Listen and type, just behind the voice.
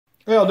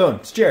How y'all doing?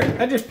 It's Jared.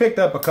 I just picked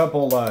up a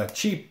couple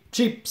cheap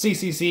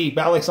CCC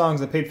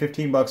balisongs. I paid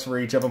 15 bucks for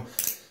each of them.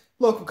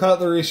 Local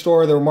cutlery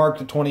store, they were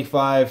marked at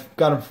 25.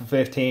 Got them for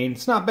 15.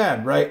 It's not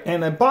bad, right?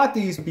 And I bought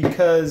these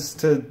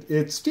because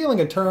it's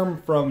stealing a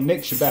term from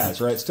Nick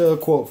Shabazz, right? Still a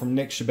quote from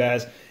Nick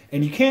Shabazz.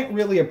 And you can't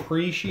really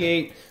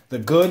appreciate the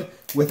good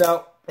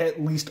without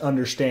at least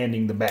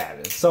understanding the bad.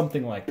 It's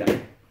something like that.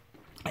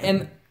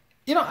 And,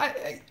 you know,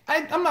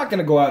 I'm not going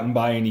to go out and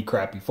buy any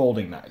crappy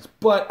folding knives,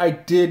 but I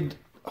did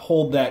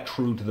hold that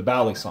true to the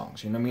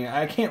balisongs. You know what I mean?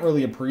 I can't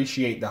really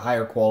appreciate the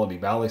higher quality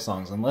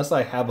balisongs unless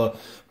I have a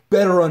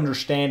better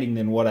understanding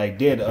than what I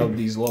did of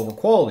these lower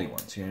quality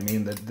ones. You know what I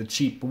mean? The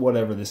cheap,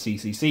 whatever, the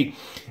CCC.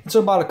 And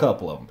so I bought a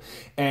couple of them.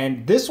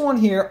 And this one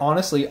here,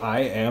 honestly, I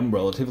am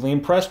relatively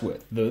impressed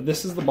with.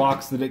 This is the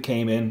box that it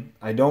came in.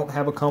 I don't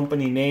have a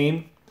company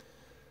name.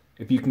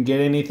 If you can get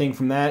anything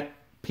from that,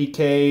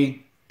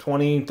 PK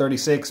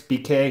 2036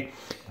 BK.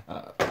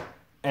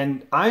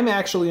 And I'm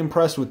actually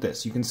impressed with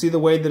this. You can see the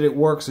way that it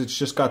works. It's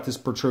just got this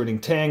protruding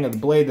tang of the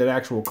blade. That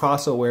actual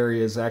Casso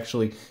area is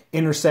actually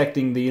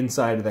intersecting the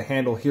inside of the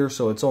handle here,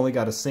 so it's only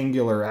got a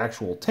singular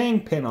actual tang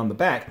pin on the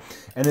back.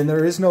 And then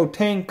there is no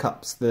tang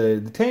cups.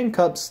 The tang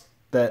cups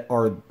that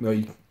are,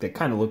 that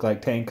kind of look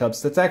like tang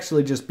cups, that's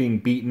actually just being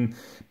beaten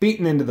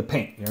into the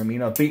paint. You know what I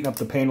mean? I've beaten up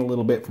the paint a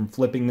little bit from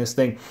flipping this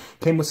thing.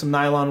 Came with some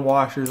nylon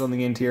washers on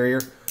the interior.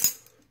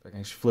 I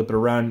can flip it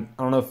around.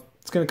 I don't know if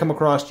it's going to come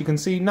across. You can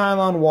see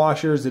nylon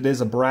washers. It is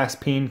a brass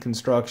peen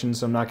construction,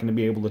 so I'm not going to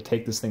be able to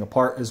take this thing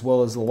apart, as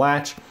well as the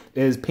latch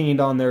is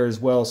peened on there as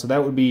well. So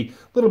that would be a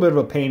little bit of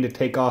a pain to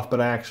take off, but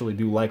I actually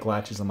do like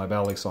latches on my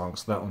balisong,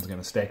 so that one's going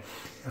to stay.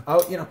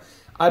 You know,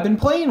 I've been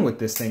playing with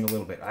this thing a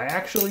little bit. I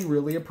actually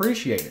really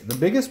appreciate it. The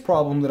biggest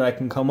problem that I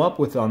can come up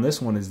with on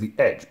this one is the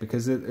edge,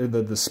 because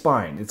the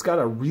spine. It's got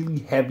a really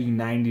heavy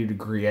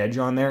 90-degree edge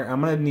on there.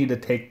 I'm going to need to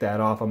take that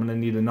off. I'm going to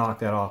need to knock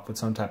that off with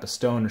some type of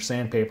stone or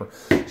sandpaper,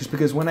 just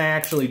because when I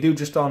actually do,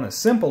 just on a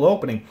simple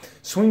opening,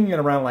 swinging it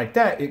around like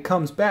that, it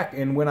comes back,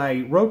 and when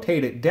I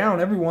rotate it down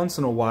every once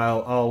in a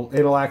while,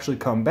 it'll actually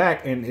come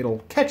back and it'll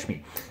catch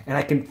me. And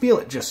I can feel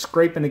it just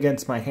scraping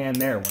against my hand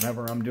there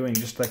whenever I'm doing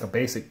just like a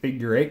basic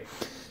figure eight.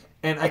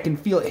 And I can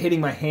feel it hitting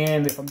my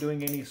hand if I'm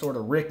doing any sort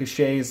of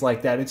ricochets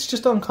like that. It's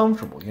just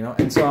uncomfortable, you know?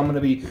 And so I'm going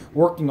to be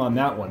working on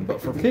that one. But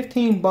for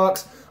 15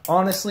 bucks,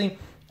 honestly,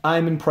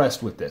 I'm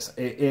impressed with this.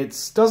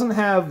 It doesn't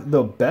have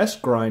the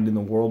best grind in the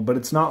world, but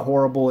it's not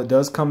horrible. It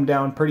does come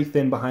down pretty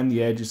thin behind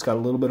the edge. It's got a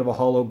little bit of a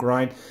hollow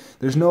grind.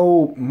 There's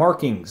no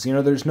markings, you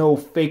know? There's no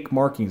fake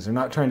markings. They're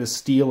not trying to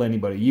steal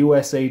anybody.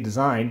 USA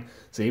design,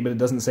 see, but it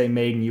doesn't say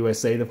made in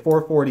USA. The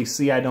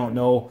 440C, I don't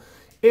know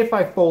if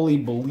I fully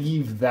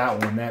believe that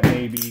one. That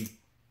may be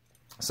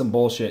some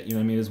bullshit, you know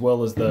what I mean, as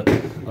well as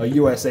the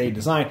USA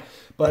design.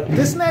 But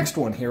this next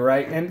one here,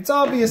 right, and it's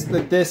obvious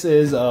that this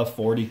is a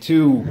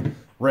 42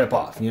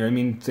 ripoff, you know what I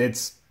mean?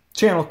 It's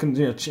channel,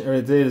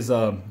 it is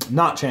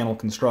not channel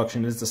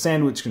construction, it's a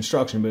sandwich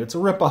construction, but it's a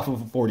ripoff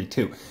of a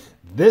 42.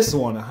 This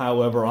one,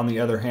 however, on the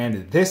other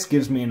hand, this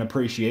gives me an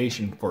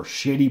appreciation for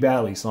shitty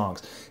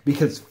balisongs,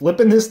 because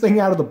flipping this thing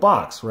out of the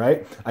box,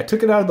 right, I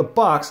took it out of the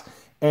box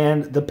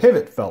and the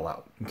pivot fell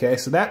out. Okay,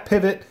 so that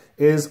pivot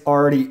is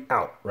already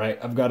out, right?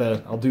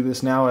 I'll do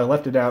this now. I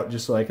left it out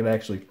just so I could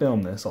actually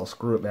film this. I'll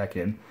screw it back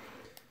in,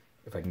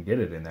 if I can get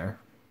it in there.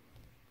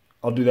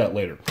 I'll do that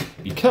later.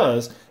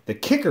 Because the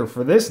kicker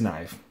for this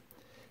knife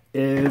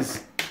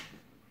is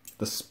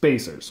the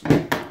spacers.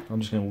 I'm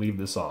just going to leave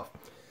this off.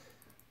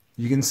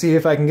 You can see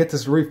if I can get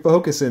this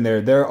refocus in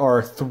there. There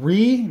are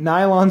 3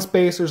 nylon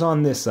spacers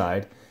on this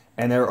side,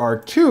 and there are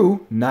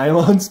 2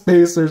 nylon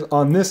spacers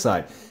on this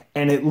side.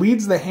 And it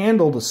leads the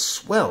handle to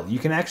swell. You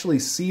can actually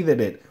see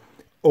that it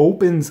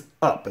opens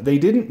up. They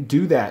didn't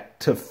do that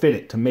to fit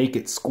it, to make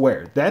it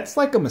square. That's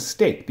like a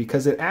mistake,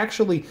 because it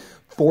actually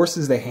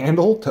forces the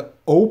handle to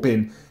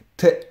open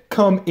to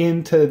come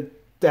into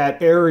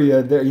that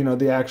area there, you know,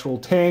 the actual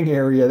tang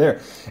area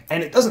there.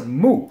 And it doesn't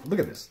move. Look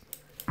at this.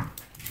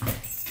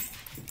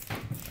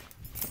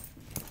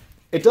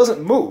 It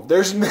doesn't move.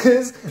 This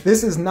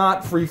is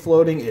not free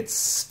floating. It's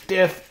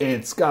stiff.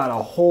 It's got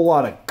a whole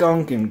lot of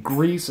gunk and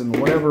grease and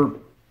whatever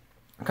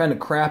kind of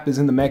crap is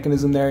in the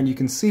mechanism there. And you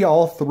can see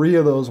all 3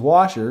 of those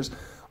washers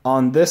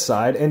on this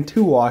side and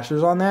 2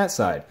 washers on that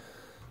side.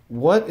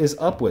 What is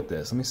up with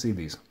this? Let me see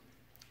these.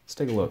 Let's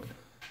take a look.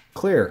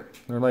 Clear.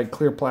 They're like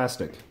clear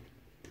plastic.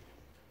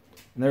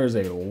 And there's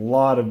a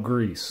lot of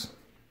grease.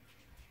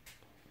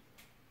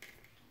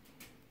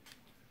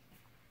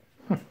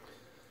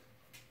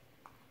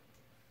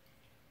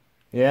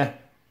 Yeah.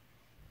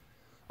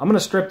 I'm going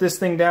to strip this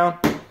thing down.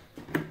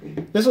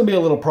 This will be a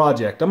little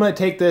project. I'm going to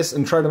take this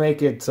and try to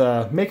make it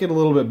a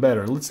little bit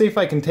better. Let's see if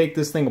I can take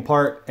this thing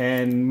apart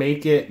and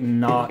make it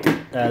not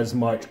as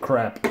much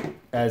crap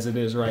as it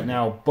is right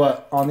now.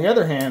 But on the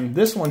other hand,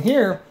 this one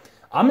here,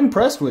 I'm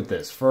impressed with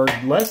this. For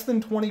less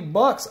than 20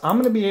 bucks, I'm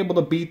going to be able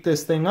to beat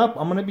this thing up.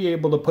 I'm going to be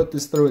able to put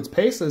this through its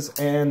paces,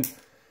 and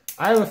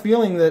I have a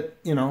feeling that,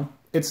 you know,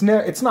 it's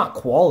not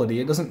quality.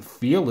 It doesn't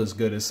feel as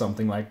good as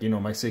something like, you know,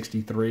 my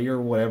 63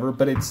 or whatever,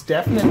 but it's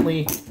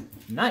definitely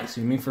nice.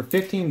 I mean, for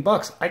 15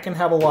 bucks, I can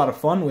have a lot of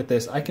fun with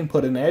this. I can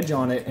put an edge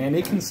on it, and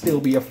it can still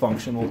be a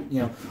functional,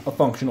 you know, a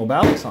functional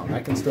balisong.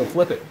 I can still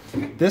flip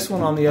it. This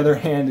one, on the other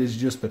hand, is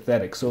just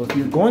pathetic. So if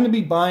you're going to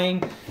be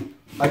buying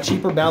a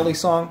cheaper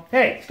balisong,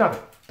 hey, stop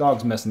it.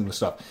 Dog's messing with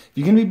stuff. If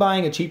you're going to be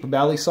buying a cheaper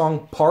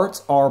balisong,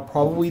 parts are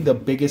probably the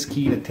biggest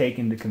key to take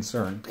into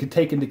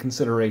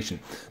consideration.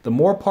 The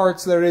more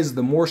parts there is,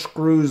 the more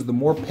screws, the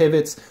more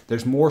pivots,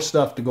 there's more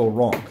stuff to go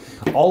wrong.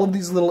 All of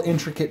these little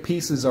intricate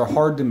pieces are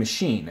hard to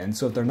machine, and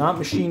so if they're not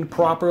machined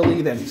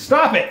properly, then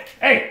stop it!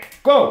 Hey,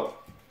 go!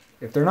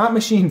 If they're not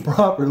machined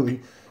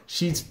properly,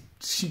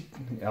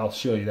 I'll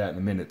show you that in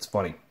a minute. It's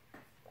funny.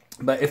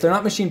 But if they're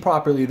not machined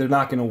properly, they're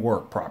not going to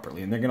work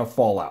properly, and they're going to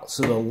fall out.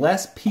 So the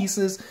less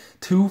pieces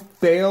to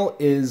fail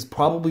is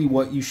probably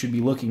what you should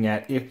be looking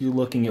at if you're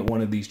looking at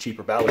one of these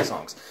cheaper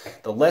balisongs.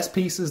 The less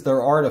pieces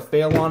there are to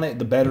fail on it,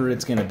 the better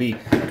it's going to be.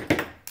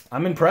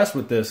 I'm impressed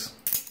with this.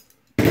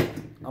 I'm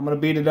going to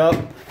beat it up,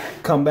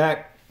 come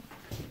back.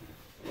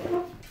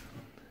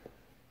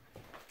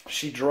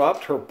 She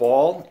dropped her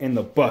ball in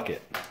the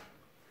bucket.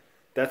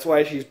 That's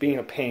why she's being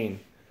a pain.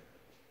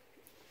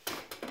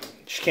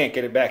 She can't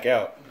get it back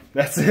out.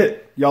 That's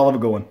it. Y'all have a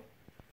good one.